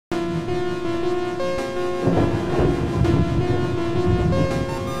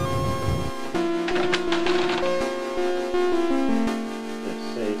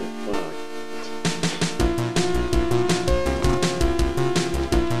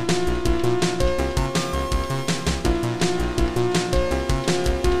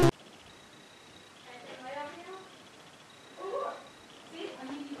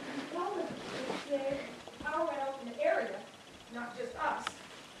Not just us.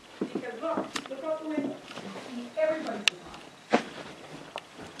 Because look out the window. Everybody's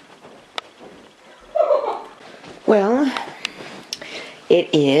Well,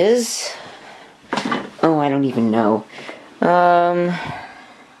 it is... Oh, I don't even know.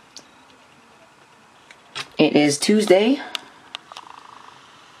 It is Tuesday,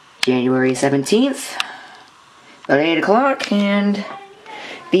 January 17th, about 8 o'clock, and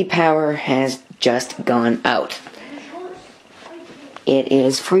the power has just gone out. It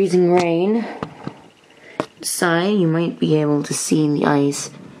is freezing rain. Outside, you might be able to see the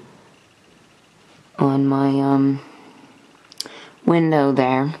ice on my window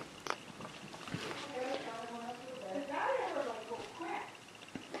there.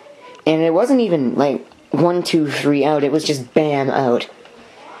 And it wasn't even like 1, 2, 3 out, it was just bam out.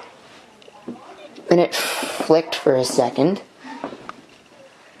 And it flicked for a second.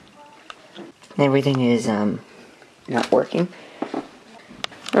 Everything is not working.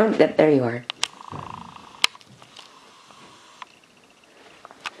 Oh, there you are.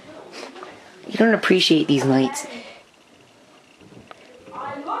 You don't appreciate these lights.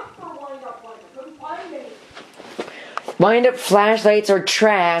 I looked for wind-up ones. I couldn't find any. Wind-up flashlights are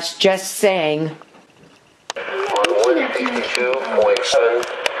trash, just saying. On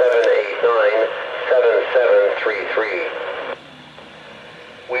 162.77897733.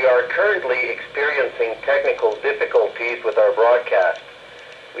 We are currently experiencing technical difficulties with our broadcast.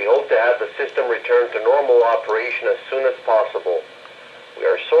 We hope to have the system return to normal operation as soon as possible. We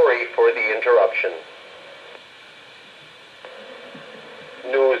are sorry for the interruption.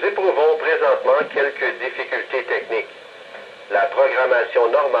 Nous éprouvons présentement quelques difficultés techniques. La programmation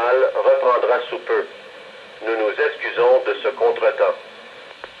normale reprendra sous peu. Nous nous excusons de ce contretemps.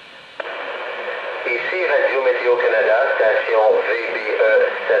 Ici Radio Météo Canada, station VBE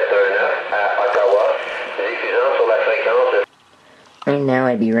 719 à Ottawa, diffusant sur la fréquence. Right now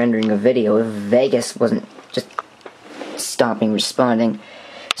I'd be rendering a video if Vegas wasn't just stopping responding.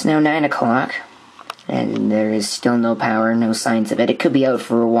 It's now 9 o'clock, and there is still no power, no signs of it. It could be out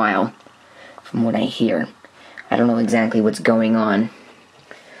for a while, from what I hear. I don't know exactly what's going on.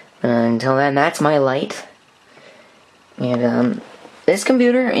 Until then, that's my light. And, this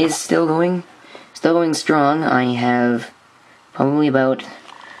computer is still going strong. I have probably about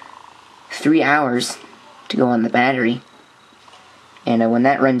 3 hours to go on the battery. And when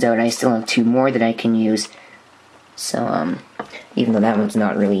that runs out, I still have 2 more that I can use. So, even though that one's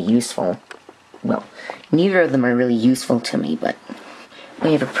not really useful. Well, neither of them are really useful to me, but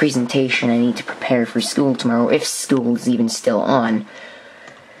we have a presentation I need to prepare for school tomorrow, if school is even still on.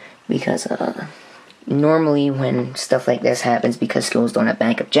 Because, normally when stuff like this happens, because schools don't have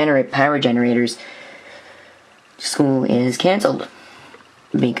backup power generators, school is cancelled.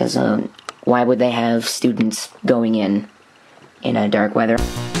 Because, why would they have students going in dark weather?